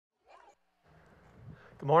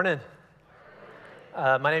Good morning.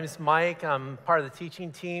 My name is Mike. I'm part of the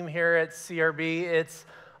teaching team here at CRB. It's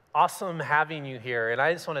awesome having you here. And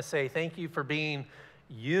I just want to say thank you for being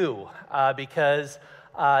you because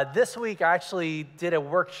this week I actually did a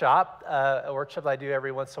workshop that I do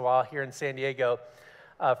every once in a while here in San Diego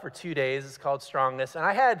for 2 days. It's called Strongness. And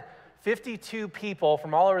I had 52 people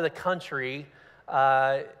from all over the country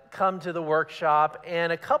come to the workshop,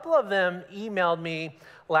 and a couple of them emailed me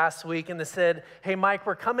last week and they said, "Hey Mike,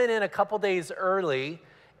 we're coming in a couple days early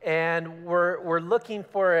and we're looking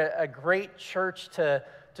for a great church to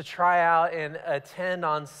try out and attend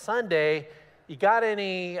on Sunday. You got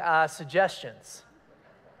any suggestions?"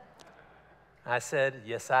 I said,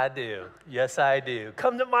 "Yes, I do. Yes, I do.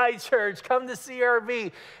 Come to my church. Come to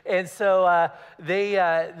CRB." And so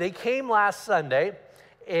they came last Sunday,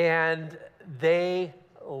 and they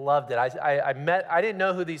loved it. I didn't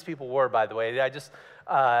know who these people were, by the way. I just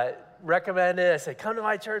recommended it. I said, "Come to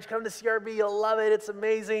my church. Come to CRB. You'll love it. It's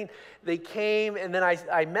amazing." They came, and then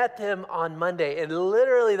I met them on Monday, and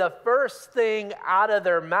literally the first thing out of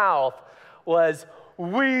their mouth was,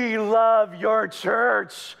 "We love your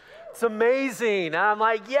church. It's amazing." And I'm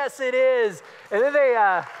like, "Yes, it is." And then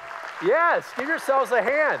yes, give yourselves a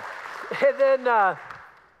hand.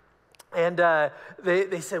 And then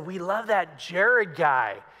they said, "We love that Jared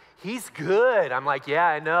guy. He's good." I'm like, "Yeah,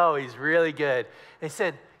 I know. He's really good." They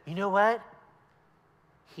said, "You know what?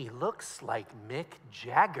 He looks like Mick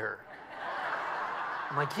Jagger."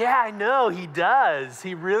 I'm like, "Yeah, I know. He does.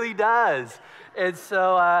 He really does." And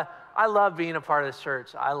so I love being a part of this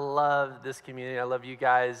church. I love this community. I love you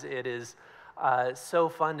guys. It is so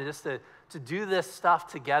fun to do this stuff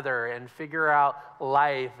together and figure out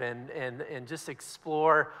life and just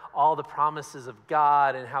explore all the promises of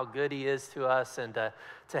God and how good He is to us, and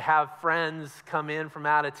to have friends come in from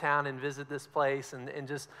out of town and visit this place and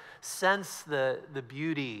just sense the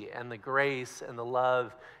beauty and the grace and the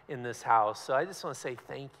love in this house. So I just want to say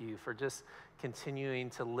thank you for just continuing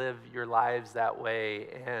to live your lives that way.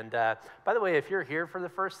 And by the way, if you're here for the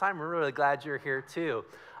first time, we're really glad you're here too.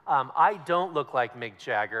 I don't look like Mick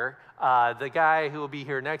Jagger. The guy who will be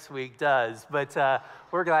here next week does, but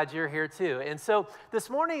we're glad you're here too. And so this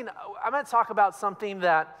morning, I'm going to talk about something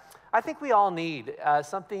that I think we all need,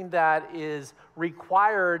 something that is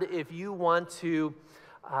required if you want to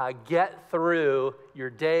get through your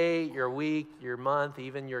day, your week, your month,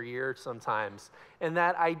 even your year sometimes. And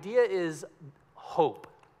that idea is hope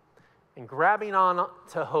and grabbing on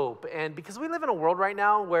to hope. And because we live in a world right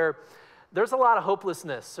now where there's a lot of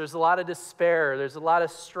hopelessness, there's a lot of despair, there's a lot of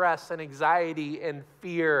stress and anxiety and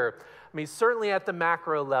fear. I mean, certainly at the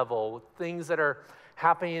macro level, things that are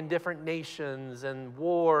happening in different nations and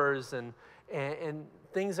wars and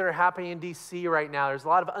things that are happening in D.C. right now. There's a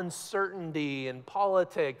lot of uncertainty in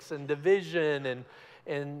politics and division,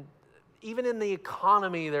 and even in the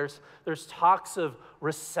economy, there's talks of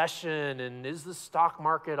recession, and is the stock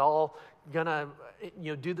market all gonna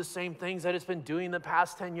do the same things that it's been doing the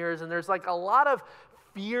past 10 years? And there's like a lot of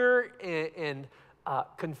fear and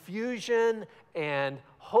confusion and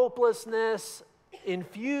hopelessness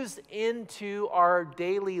infused into our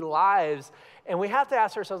daily lives. And we have to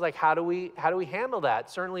ask ourselves, like, how do we handle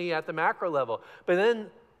that? Certainly at the macro level. But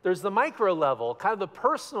then there's the micro level, kind of the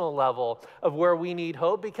personal level of where we need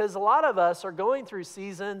hope, because a lot of us are going through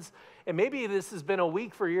seasons, and maybe this has been a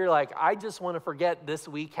week for you, like, I just want to forget this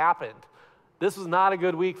week happened. This was not a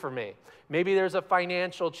good week for me. Maybe there's a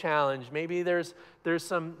financial challenge. Maybe there's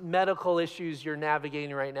some medical issues you're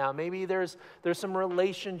navigating right now. Maybe there's some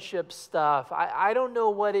relationship stuff. I don't know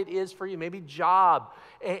what it is for you. Maybe job.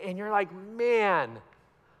 And you're like, "Man,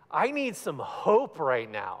 I need some hope right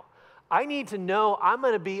now. I need to know I'm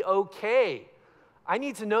going to be okay. I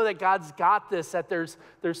need to know that God's got this, that there's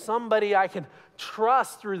somebody I can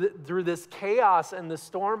trust through this chaos and the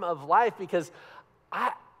storm of life, because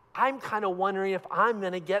I'm kind of wondering if I'm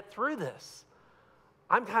going to get through this.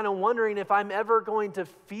 I'm kind of wondering if I'm ever going to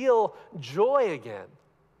feel joy again."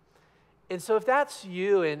 And so if that's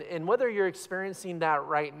you, and whether you're experiencing that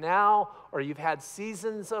right now, or you've had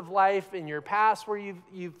seasons of life in your past where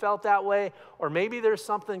you've felt that way, or maybe there's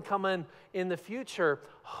something coming in the future,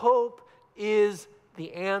 hope is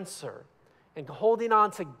the answer. And holding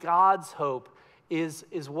on to God's hope is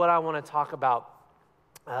what I want to talk about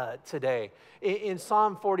today. In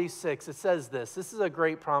Psalm 46, it says this. This is a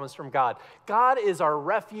great promise from God. "God is our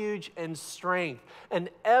refuge and strength, an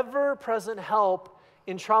ever-present help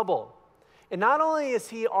in trouble." And not only is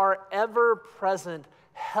He our ever-present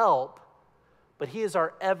help, but He is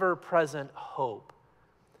our ever-present hope.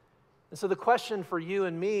 And so the question for you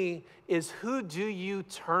and me is, who do you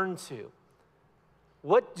turn to?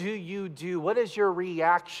 What do you do? What is your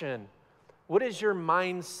reaction? What is your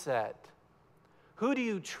mindset? Who do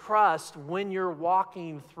you trust when you're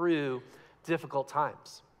walking through difficult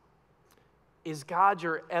times? Is God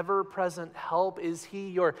your ever-present help? Is he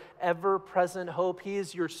your ever-present hope? He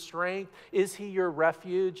is your strength. Is he your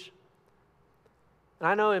refuge? And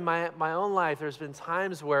I know in my own life, there's been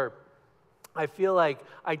times where I feel like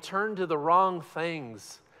I turn to the wrong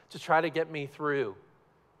things to try to get me through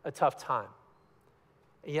a tough time.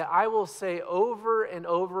 And yet I will say over and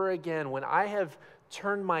over again, when I have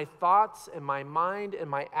turned my thoughts and my mind and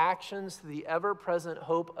my actions to the ever-present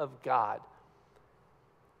hope of God,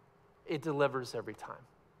 it delivers every time.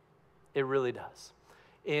 It really does.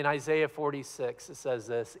 In Isaiah 46, it says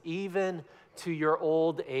this, even to your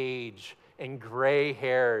old age and gray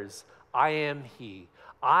hairs, I am he.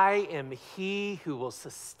 I am he who will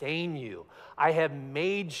sustain you. I have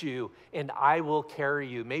made you and I will carry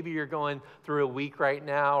you. Maybe you're going through a week right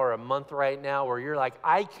now or a month right now where you're like,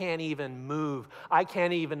 I can't even move. I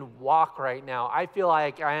can't even walk right now. I feel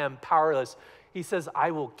like I am powerless. He says,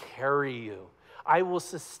 I will carry you. I will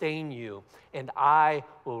sustain you and I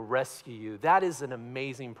will rescue you. That is an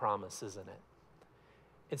amazing promise, isn't it?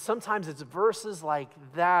 And sometimes it's verses like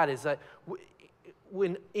that, is that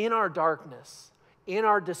when in our darkness, in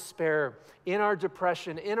our despair, in our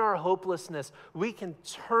depression, in our hopelessness, we can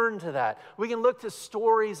turn to that. We can look to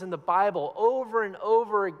stories in the Bible over and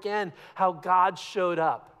over again how God showed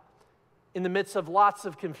up in the midst of lots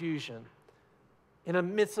of confusion, in the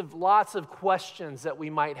midst of lots of questions that we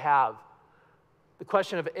might have. The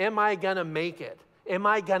question of, am I going to make it? Am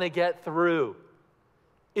I going to get through?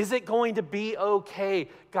 Is it going to be okay?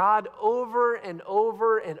 God over and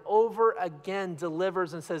over and over again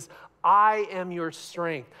delivers and says, I am your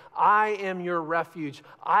strength. I am your refuge.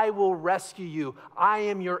 I will rescue you. I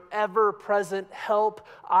am your ever-present help.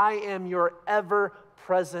 I am your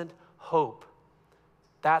ever-present hope.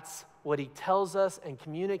 That's what he tells us and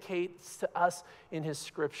communicates to us in his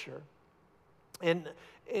scripture. And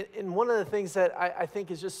one of the things that I think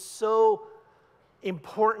is just so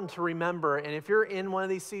important to remember, and if you're in one of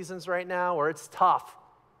these seasons right now where it's tough,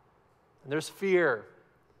 and there's fear,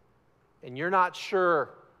 and you're not sure,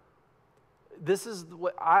 this is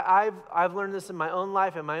what I've learned this in my own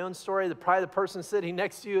life, in my own story. Probably the person sitting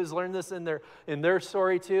next to you has learned this in their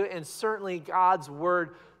story too, and certainly God's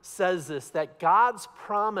word says this, that God's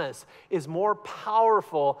promise is more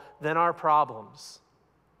powerful than our problems.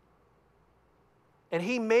 And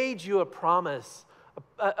he made you a promise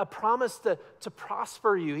to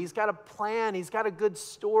prosper you. He's got a plan. He's got a good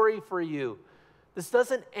story for you. This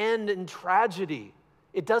doesn't end in tragedy.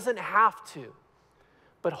 It doesn't have to.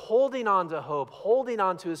 But holding on to hope, holding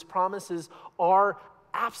on to his promises are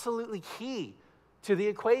absolutely key to the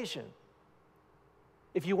equation.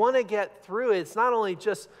 If you want to get through it, it's not only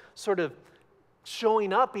just sort of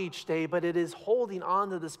showing up each day, but it is holding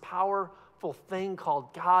on to this powerful thing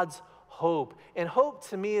called God's hope. And hope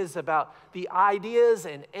to me is about the ideas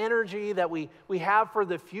and energy that we have for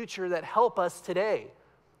the future that help us today.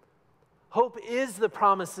 Hope is the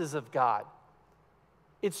promises of God.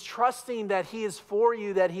 It's trusting that he is for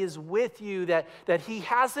you, that he is with you, that he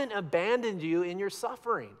hasn't abandoned you in your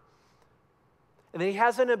suffering. And that he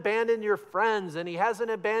hasn't abandoned your friends, and he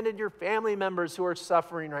hasn't abandoned your family members who are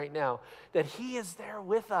suffering right now. That he is there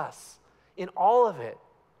with us in all of it.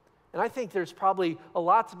 And I think there's probably a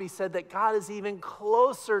lot to be said that God is even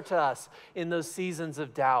closer to us in those seasons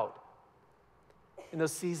of doubt, in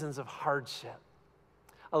those seasons of hardship.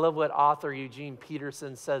 I love what author Eugene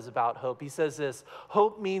Peterson says about hope. He says this,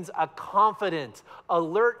 hope means a confident,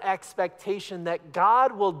 alert expectation that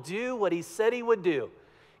God will do what he said he would do.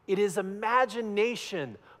 It is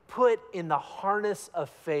imagination put in the harness of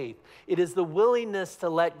faith. It is the willingness to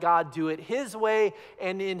let God do it his way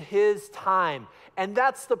and in his time. And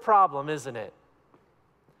that's the problem, isn't it?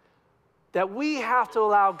 That we have to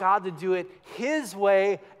allow God to do it his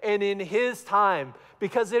way and in his time.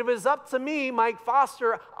 Because if it was up to me, Mike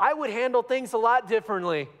Foster, I would handle things a lot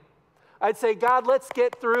differently. I'd say, God, let's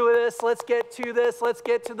get through this. Let's get to this. Let's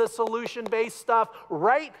get to the solution-based stuff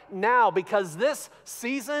right now because this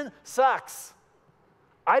season sucks.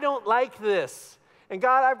 I don't like this. And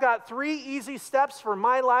God, I've got 3 easy steps for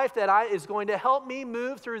my life that is going to help me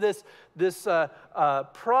move through this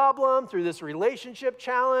problem, through this relationship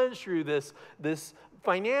challenge, through this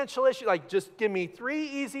financial issue. Like, just give me 3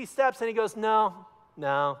 easy steps. And he goes,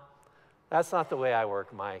 no, that's not the way I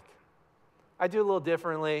work, Mike. I do a little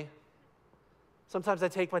differently. Sometimes I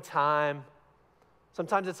take my time.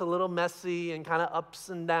 Sometimes it's a little messy and kind of ups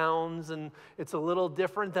and downs, and it's a little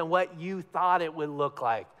different than what you thought it would look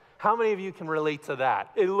like. How many of you can relate to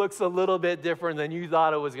that? It looks a little bit different than you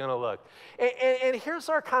thought it was going to look. And here's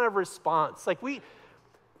our kind of response. Like when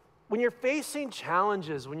you're facing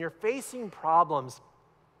challenges, when you're facing problems,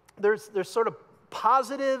 there's sort of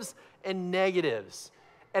positives and negatives.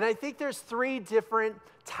 And I think there's three different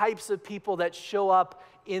types of people that show up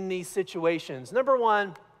in these situations. Number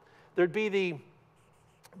one, there'd be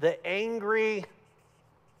the angry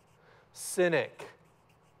cynic,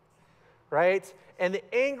 right? And the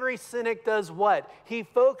angry cynic does what? He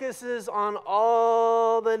focuses on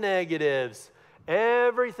all the negatives,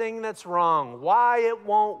 everything that's wrong, why it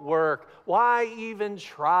won't work, why even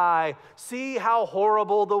try, see how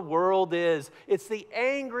horrible the world is. It's the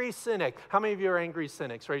angry cynic. How many of you are angry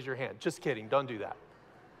cynics? Raise your hand. Just kidding. Don't do that.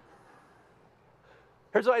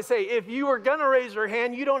 Here's what I say. If you are going to raise your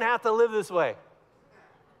hand, you don't have to live this way.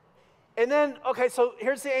 And then, okay, so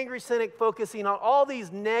here's the angry cynic focusing on all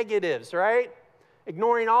these negatives, right?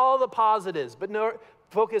 Ignoring all the positives, but no,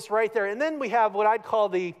 focus right there. And then we have what I'd call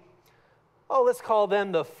let's call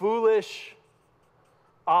them the foolish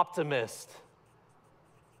optimist.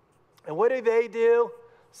 And what do?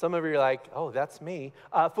 Some of you are like, oh, that's me.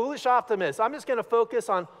 Foolish optimist. I'm just going to focus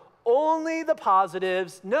on only the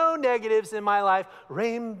positives, no negatives in my life.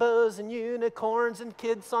 Rainbows and unicorns and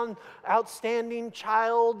kids on outstanding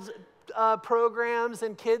child's programs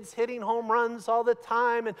and kids hitting home runs all the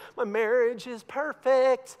time, and my marriage is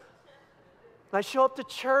perfect. And I show up to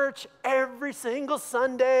church every single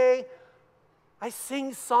Sunday. I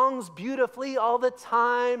sing songs beautifully all the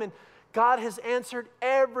time, and God has answered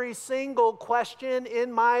every single question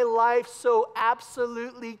in my life so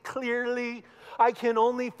absolutely clearly. I can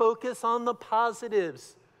only focus on the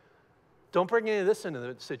positives. Don't bring any of this into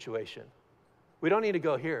the situation. We don't need to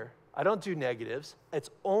go here. I don't do negatives. It's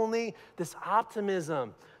only this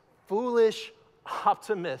optimism. Foolish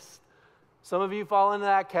optimist. Some of you fall into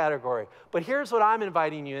that category. But here's what I'm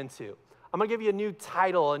inviting you into. I'm going to give you a new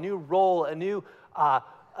title, a new role, a new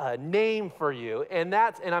name for you. And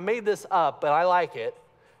I made this up, but I like it.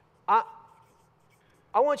 I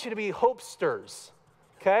want you to be hopesters,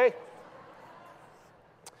 okay?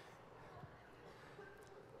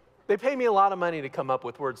 They pay me a lot of money to come up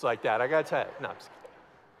with words like that. I got to tell you. No, I'm just kidding.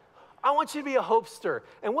 I want you to be a hopester.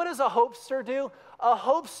 And what does a hopester do? A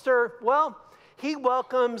hopester, well, he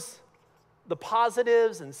welcomes the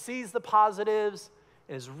positives and sees the positives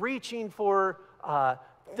and is reaching for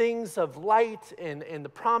things of light and the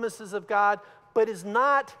promises of God, but is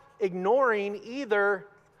not ignoring either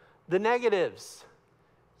the negatives.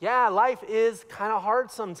 Yeah, life is kind of hard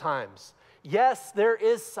sometimes. Yes, there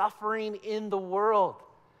is suffering in the world.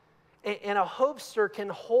 And a hopester can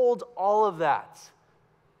hold all of that.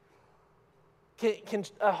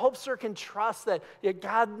 A hopester can trust that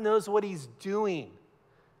God knows what he's doing.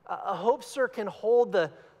 A hopester can hold the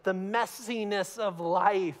messiness of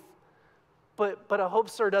life. But a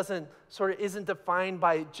hopester isn't defined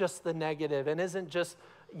by just the negative and isn't just,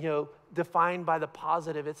 defined by the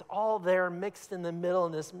positive. It's all there mixed in the middle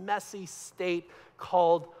in this messy state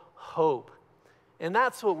called hope. And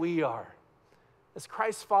that's what we are. As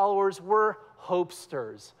Christ followers, we're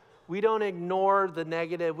hopesters. We don't ignore the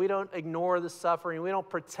negative. We don't ignore the suffering. We don't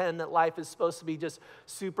pretend that life is supposed to be just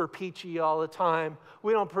super peachy all the time.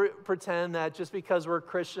 We don't pretend that just because we're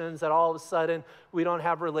Christians that all of a sudden we don't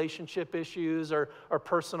have relationship issues or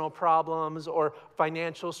personal problems or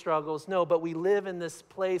financial struggles. No, but we live in this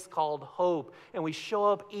place called hope, and we show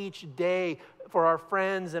up each day for our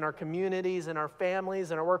friends and our communities and our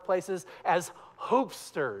families and our workplaces as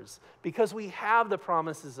hopesters because we have the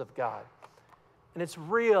promises of God. And it's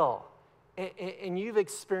real. And you've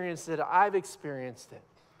experienced it. I've experienced it.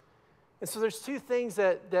 And so there's two things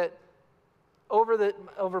that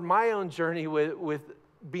over my own journey with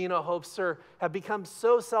being a hopester have become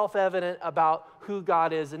so self-evident about who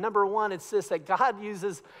God is. And number one, it's this, that God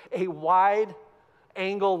uses a wide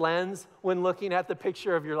angle lens when looking at the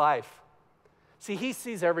picture of your life. See, he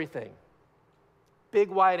sees everything. Big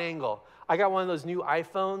wide angle. I got one of those new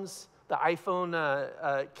iPhones. The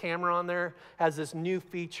iPhone camera on there has this new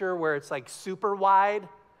feature where it's like super wide.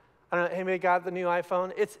 I don't know, anybody got the new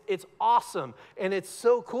iPhone? It's awesome. And it's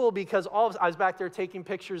so cool because I was back there taking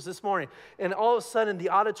pictures this morning, and all of a sudden the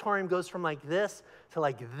auditorium goes from like this to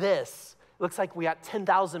like this. It looks like we got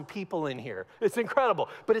 10,000 people in here. It's incredible.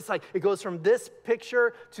 But it's like it goes from this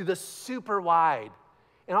picture to the super wide.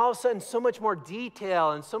 And all of a sudden, so much more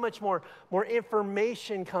detail and so much more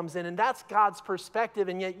information comes in. And that's God's perspective.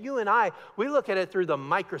 And yet you and I, we look at it through the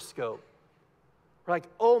microscope. We're like,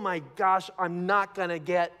 oh my gosh, I'm not going to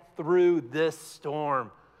get through this storm.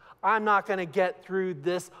 I'm not going to get through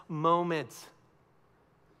this moment.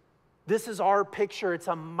 This is our picture. It's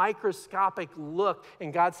a microscopic look.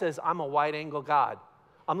 And God says, I'm a wide-angle God.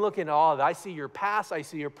 I'm looking at all of it. I see your past. I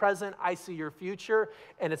see your present. I see your future.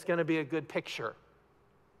 And it's going to be a good picture.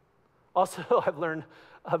 Also, I've learned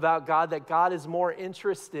about God that God is more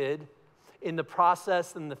interested in the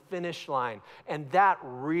process than the finish line. And that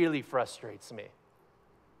really frustrates me.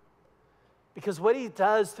 Because what he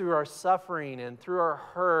does through our suffering and through our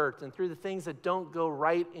hurt and through the things that don't go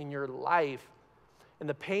right in your life and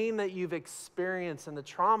the pain that you've experienced and the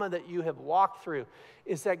trauma that you have walked through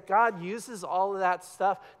is that God uses all of that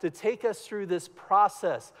stuff to take us through this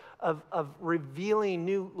process of revealing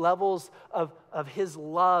new levels of his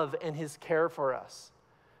love and his care for us.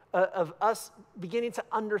 Of us beginning to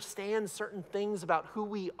understand certain things about who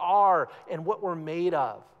we are and what we're made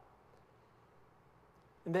of.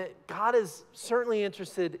 And that God is certainly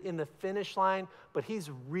interested in the finish line, but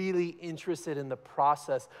he's really interested in the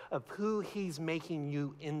process of who he's making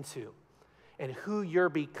you into and who you're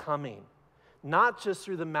becoming. Not just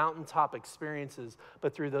through the mountaintop experiences,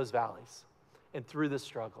 but through those valleys and through the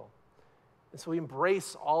struggle. And so we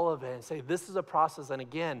embrace all of it and say, this is a process. And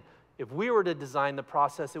again, if we were to design the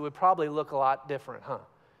process, it would probably look a lot different, huh?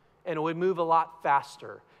 And it would move a lot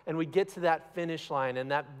faster. And we'd get to that finish line and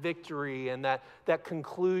that victory and that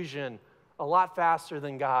conclusion a lot faster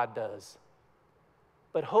than God does.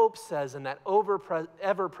 But hope says, and that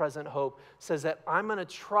ever-present hope says that I'm going to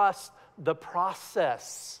trust the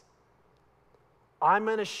process. I'm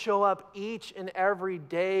going to show up each and every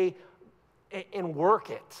day and work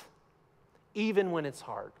it, even when it's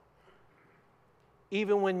hard.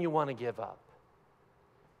 Even when you want to give up.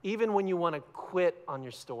 Even when you want to quit on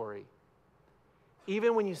your story.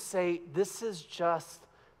 Even when you say, this is just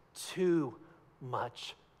too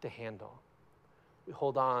much to handle. We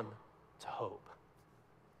hold on to hope.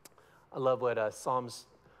 I love what Psalms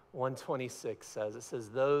 126 says. It says,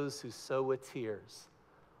 those who sow with tears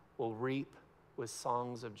will reap with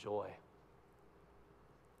songs of joy.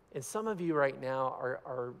 And some of you right now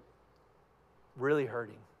are really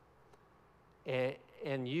hurting.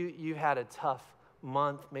 And you've had a tough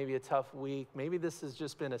month, maybe a tough week. Maybe this has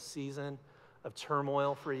just been a season of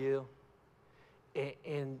turmoil for you.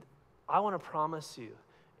 And I want to promise you,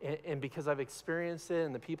 and because I've experienced it,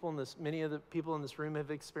 and many of the people in this room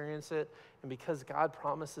have experienced it, and because God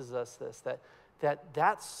promises us this,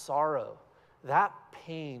 that sorrow, that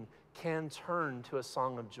pain can turn to a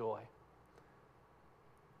song of joy.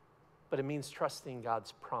 But it means trusting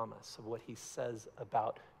God's promise of what he says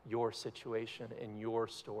about your situation and your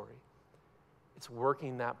story. It's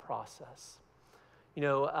working that process. You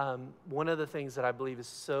know, one of the things that I believe is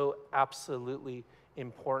so absolutely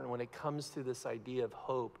important when it comes to this idea of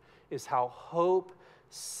hope is how hope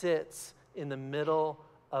sits in the middle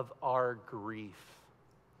of our grief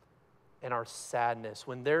and our sadness.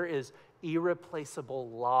 When there is irreplaceable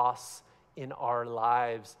loss in our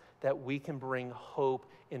lives, that we can bring hope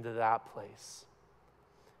into that place.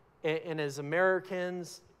 And as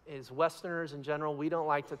Americans, as Westerners in general, we don't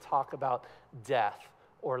like to talk about death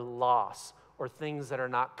or loss or things that are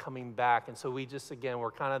not coming back. And so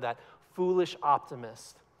we're kind of that foolish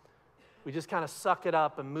optimist. We just kind of suck it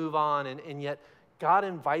up and move on. And yet God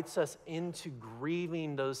invites us into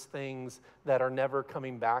grieving those things that are never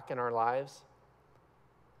coming back in our lives,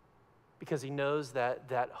 because he knows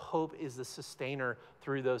that hope is the sustainer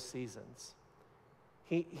through those seasons.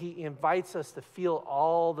 He invites us to feel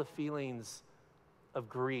all the feelings of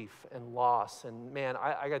grief and loss. And man,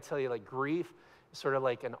 I got to tell you, like, grief is sort of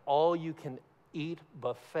like an all-you-can-eat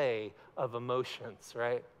buffet of emotions,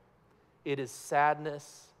 right? It is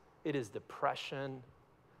sadness. It is depression.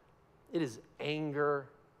 It is anger.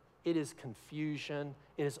 It is confusion.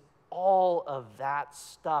 It is all of that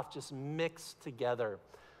stuff just mixed together.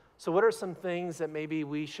 So what are some things that maybe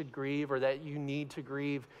we should grieve or that you need to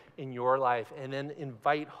grieve in your life? And then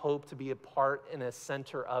invite hope to be a part and a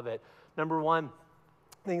center of it. Number one,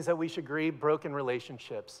 things that we should grieve: broken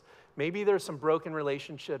relationships. Maybe there's some broken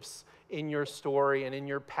relationships in your story and in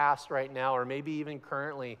your past right now, or maybe even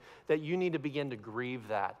currently, that you need to begin to grieve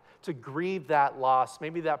that loss.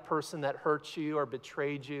 Maybe that person that hurt you or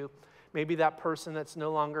betrayed you. Maybe that person that's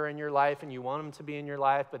no longer in your life and you want them to be in your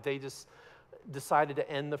life, but they just decided to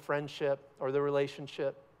end the friendship or the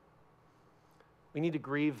relationship. We need to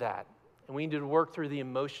grieve that, and we need to work through the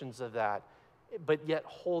emotions of that, but yet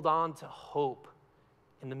hold on to hope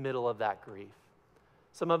in the middle of that grief.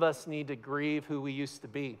 Some of us need to grieve who we used to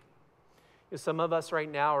be. Some of us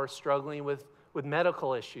right now are struggling with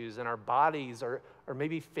medical issues, and our bodies are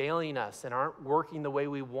maybe failing us and aren't working the way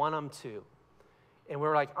we want them to. And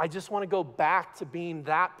we're like, I just want to go back to being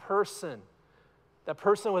that person. That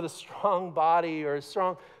person with a strong body or a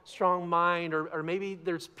strong mind, or maybe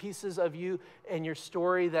there's pieces of you and your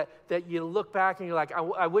story that you look back and you're like,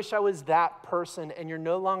 I wish I was that person, and you're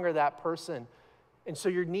no longer that person. And so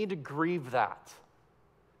you need to grieve that.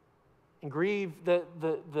 And grieve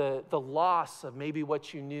the loss of maybe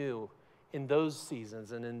what you knew in those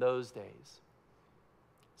seasons and in those days.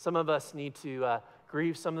 Some of us need to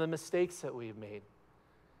grieve some of the mistakes that we've made.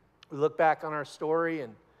 We look back on our story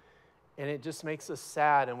and it just makes us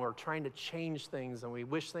sad, and we're trying to change things, and we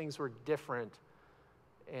wish things were different,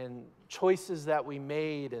 and choices that we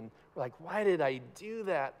made, and we're like, why did I do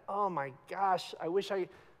that? Oh my gosh,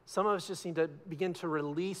 some of us just need to begin to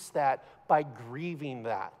release that by grieving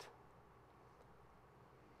that.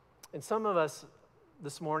 And some of us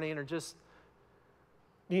this morning are just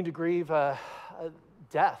need to grieve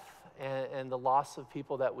death and the loss of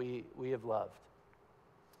people that we have loved.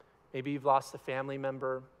 Maybe you've lost a family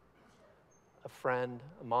member, a friend,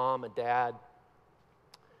 a mom, a dad.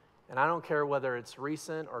 And I don't care whether it's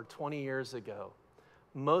recent or 20 years ago.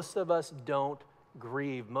 Most of us don't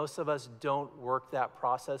grieve. Most of us don't work that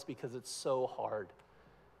process because it's so hard.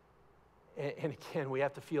 And again, we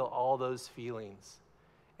have to feel all those feelings.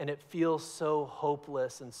 And it feels so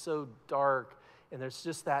hopeless and so dark. And there's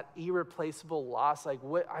just that irreplaceable loss. Like,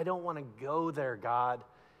 I don't want to go there, God.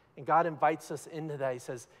 And God invites us into that. He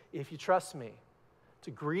says, if you trust me,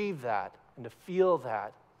 to grieve that and to feel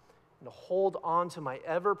that and to hold on to my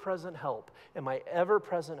ever-present help and my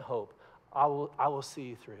ever-present hope, I will see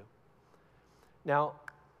you through. Now,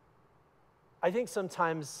 I think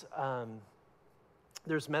sometimes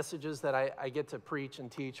there's messages that I get to preach and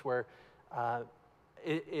teach where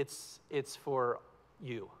it's for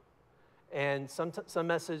you. And some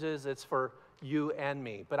messages, it's for you and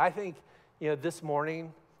me. But I think, this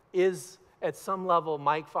morning is, at some level,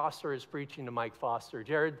 Mike Foster is preaching to Mike Foster.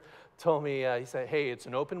 Jared told me, he said, hey, it's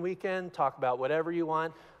an open weekend, talk about whatever you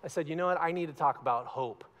want. I said, you know what, I need to talk about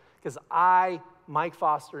hope. Because Mike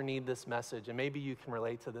Foster, need this message, and maybe you can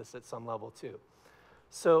relate to this at some level too.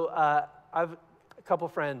 So I've a couple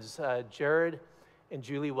friends, Jared and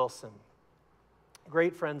Julie Wilson.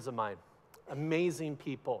 Great friends of mine, amazing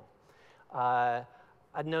people. I'd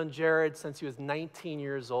known Jared since he was 19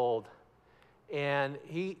 years old, and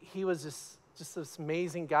he was just this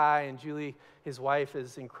amazing guy, and Julie, his wife,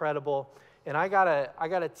 is incredible. And I got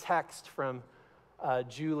a text from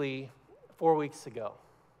Julie 4 weeks ago,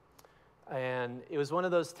 and it was one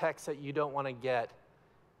of those texts that you don't want to get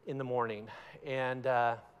in the morning. And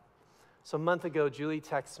so a month ago, Julie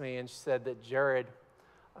texted me, and she said that Jared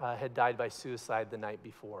had died by suicide the night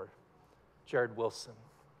before, Jared Wilson.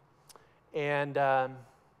 And, I'm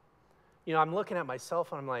looking at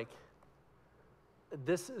myself, and I'm like,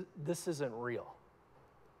 this isn't real.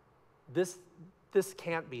 This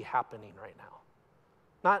can't be happening right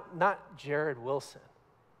now. Not Jared Wilson.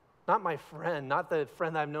 Not my friend, not the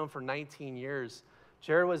friend that I've known for 19 years.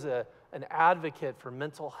 Jared was an advocate for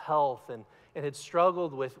mental health and had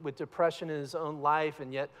struggled with depression in his own life,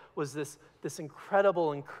 and yet was this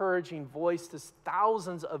incredible, encouraging voice to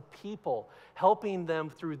thousands of people, helping them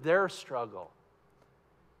through their struggle.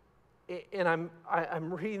 And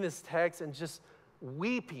I'm reading this text and just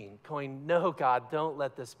weeping, going, no, God, don't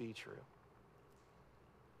let this be true.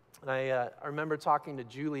 And I remember talking to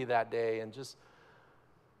Julie that day and just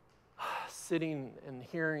sitting and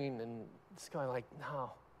hearing and just going like,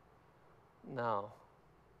 no.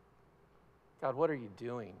 God, what are you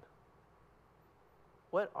doing?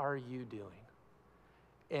 What are you doing?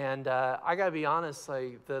 And I got to be honest,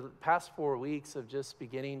 like the past 4 weeks of just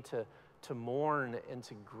beginning to mourn and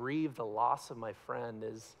to grieve the loss of my friend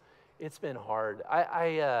it's been hard.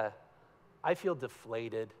 I feel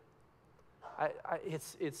deflated.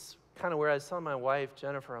 It's kind of where I was telling my wife,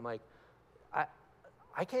 Jennifer, I'm like,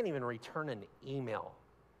 I can't even return an email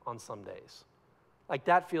on some days. Like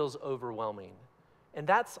that feels overwhelming. And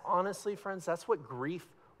that's honestly, friends, that's what grief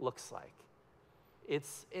looks like.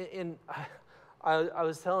 I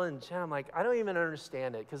was telling Jen, I'm like, I don't even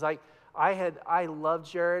understand it. Because I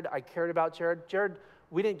loved Jared. I cared about Jared. Jared,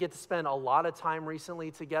 we didn't get to spend a lot of time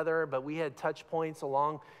recently together, but we had touch points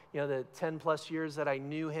along, the 10 plus years that I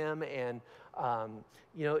knew him. And,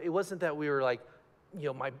 it wasn't that we were like,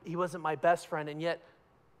 he wasn't my best friend. And yet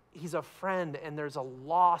he's a friend, and there's a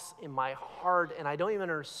loss in my heart. And I don't even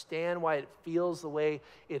understand why it feels the way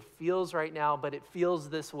it feels right now, but it feels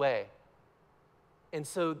this way. And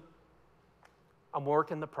so I'm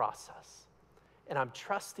working the process, and I'm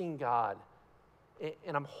trusting God,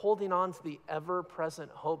 and I'm holding on to the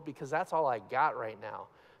ever-present hope, because that's all I got right now,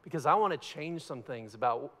 because I want to change some things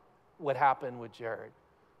about what happened with Jared.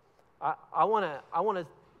 I want to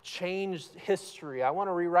change history. I want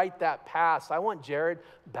to rewrite that past. I want Jared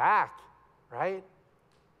back, right?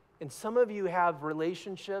 And some of you have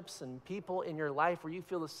relationships and people in your life where you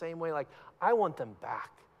feel the same way, like, I want them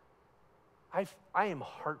back. I am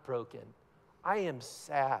heartbroken. I am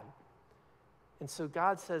sad. And so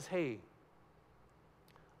God says, hey,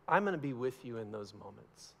 I'm going to be with you in those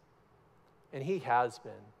moments. And he has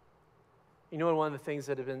been. You know, one of the things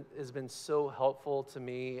that has been so helpful to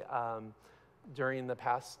me during the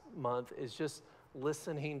past month is just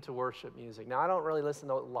listening to worship music. Now, I don't really listen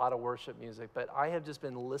to a lot of worship music, but I have just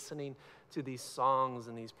been listening to these songs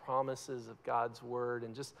and these promises of God's word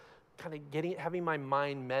and just kind of having my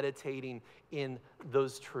mind meditating in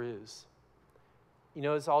those truths. You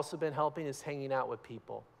know, it's also been helping is hanging out with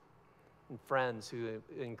people and friends who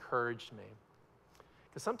encouraged me.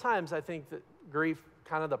 Because sometimes I think that grief,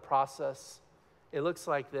 kind of the process, it looks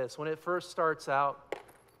like this. When it first starts out, it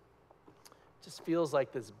just feels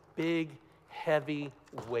like this big, heavy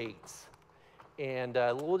weight. And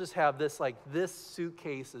we'll just have this, like this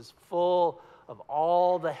suitcase is full of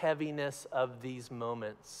all the heaviness of these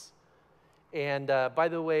moments. And by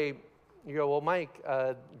the way, you go, well, Mike,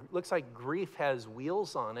 looks like grief has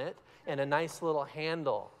wheels on it and a nice little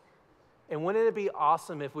handle. And wouldn't it be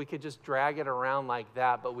awesome if we could just drag it around like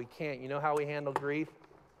that, but we can't. You know how we handle grief?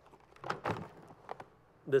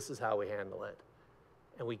 This is how we handle it.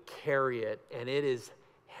 And we carry it, and it is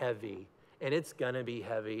heavy, and it's going to be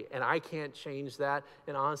heavy, and I can't change that,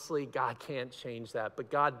 and honestly, God can't change that, but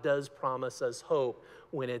God does promise us hope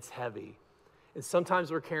when it's heavy. And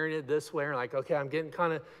sometimes we're carrying it this way, and we're like, okay, I'm getting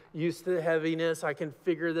kind of used to the heaviness, I can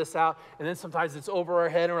figure this out, and then sometimes it's over our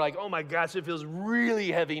head, and we're like, oh my gosh, it feels really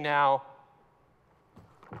heavy now.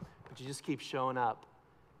 But you just keep showing up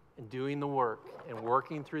and doing the work and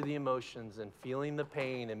working through the emotions and feeling the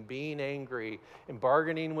pain and being angry and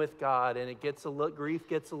bargaining with God, and grief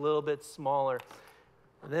gets a little bit smaller.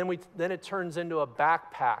 And then it turns into a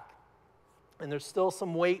backpack, and there's still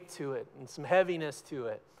some weight to it and some heaviness to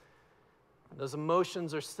it. Those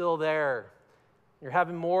emotions are still there. You're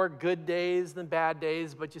having more good days than bad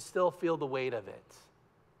days, but you still feel the weight of it.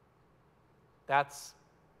 That's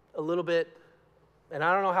a little bit. And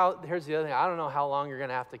I don't know here's the other thing, I don't know how long you're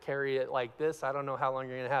going to have to carry it like this. I don't know how long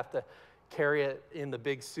you're going to have to carry it in the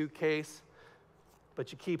big suitcase, but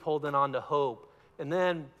you keep holding on to hope. And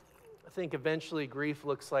then I think eventually grief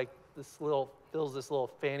looks like fills this little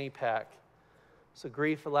fanny pack. So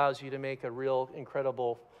grief allows you to make a real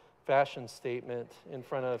incredible fashion statement in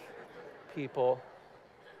front of people.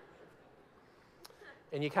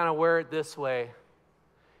 And you kind of wear it this way.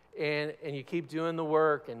 And you keep doing the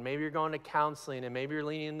work, and maybe you're going to counseling, and maybe you're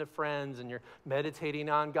leaning into friends, and you're meditating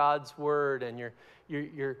on God's word, and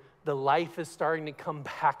the life is starting to come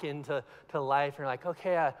back into life. And you're like,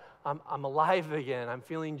 okay, I'm alive again. I'm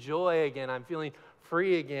feeling joy again. I'm feeling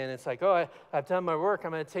free again. It's like, oh, I've done my work.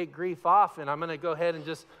 I'm going to take grief off, and I'm going to go ahead and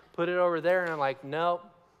just put it over there. And I'm like, nope,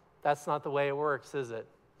 that's not the way it works, is it?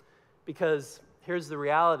 Because here's the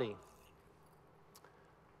reality.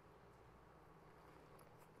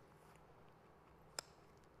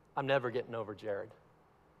 I'm never getting over Jared.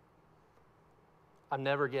 I'm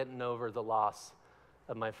never getting over the loss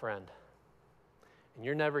of my friend. And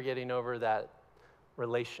you're never getting over that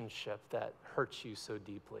relationship that hurts you so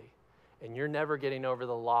deeply. And you're never getting over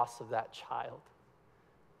the loss of that child.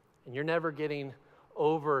 And you're never getting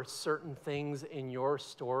over certain things in your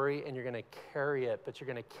story, and you're going to carry it, but you're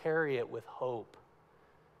going to carry it with hope.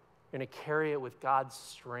 You're going to carry it with God's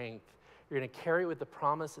strength. You're going to carry it with the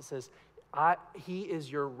promise that says, He is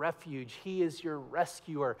your refuge. He is your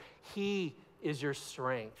rescuer. He is your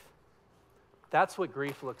strength. That's what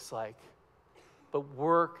grief looks like. But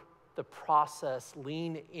work the process.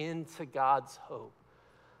 Lean into God's hope.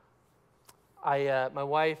 My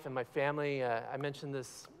wife and my family, I mentioned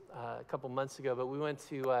this a couple months ago, but we went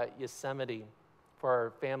to Yosemite for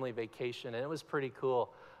our family vacation, and it was pretty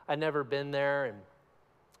cool. I'd never been there,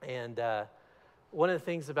 and one of the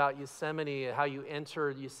things about Yosemite, how you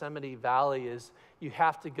enter Yosemite Valley, is you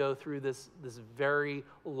have to go through this very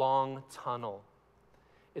long tunnel.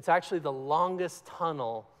 It's actually the longest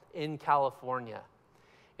tunnel in California.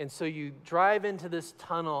 And so you drive into this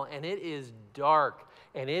tunnel, and it is dark,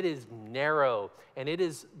 and it is narrow, and it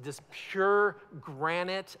is this pure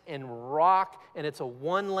granite and rock, and it's a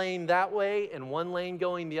one lane that way and one lane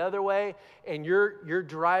going the other way, and you're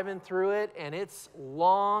driving through it, and it's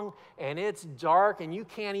long, and it's dark, and you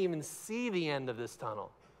can't even see the end of this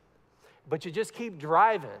tunnel. But you just keep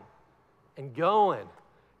driving and going.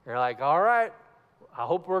 You're like, all right, I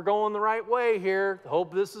hope we're going the right way here. I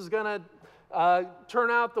hope this is going to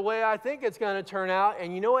turn out the way I think it's going to turn out.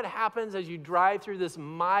 And you know what happens as you drive through this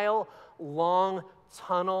mile-long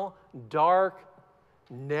tunnel, dark,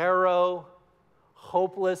 narrow,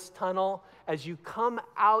 hopeless tunnel? As you come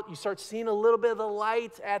out, you start seeing a little bit of the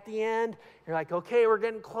light at the end. You're like, okay, we're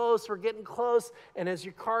getting close, we're getting close. And as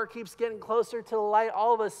your car keeps getting closer to the light,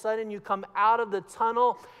 all of a sudden you come out of the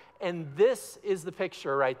tunnel, and this is the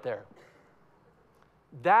picture right there.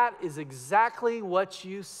 That is exactly what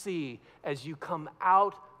you see as you come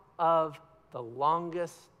out of the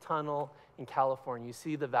longest tunnel in California. You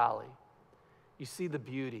see the valley. You see the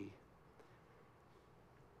beauty.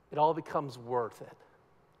 It all becomes worth it.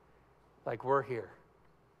 Like we're here.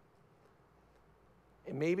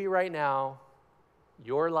 And maybe right now,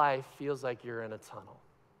 your life feels like you're in a tunnel.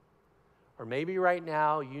 Or maybe right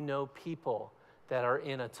now, you know people that are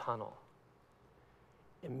in a tunnel.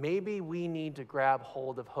 And maybe we need to grab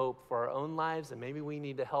hold of hope for our own lives, and maybe we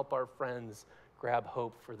need to help our friends grab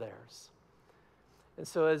hope for theirs. And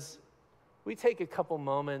so as we take a couple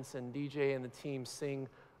moments and DJ and the team sing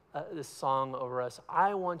this song over us,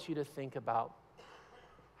 I want you to think about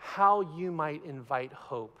how you might invite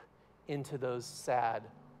hope into those sad,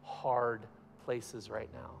 hard places right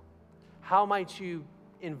now. How might you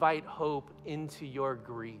invite hope into your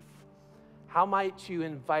grief? How might you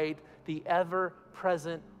invite the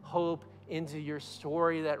ever-present hope into your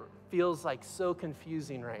story that feels like so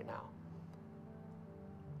confusing right now?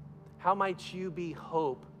 How might you be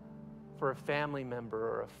hope for a family member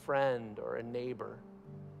or a friend or a neighbor?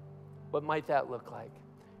 What might that look like?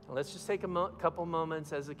 And let's just take a couple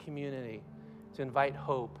moments as a community to invite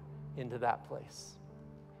hope into that place.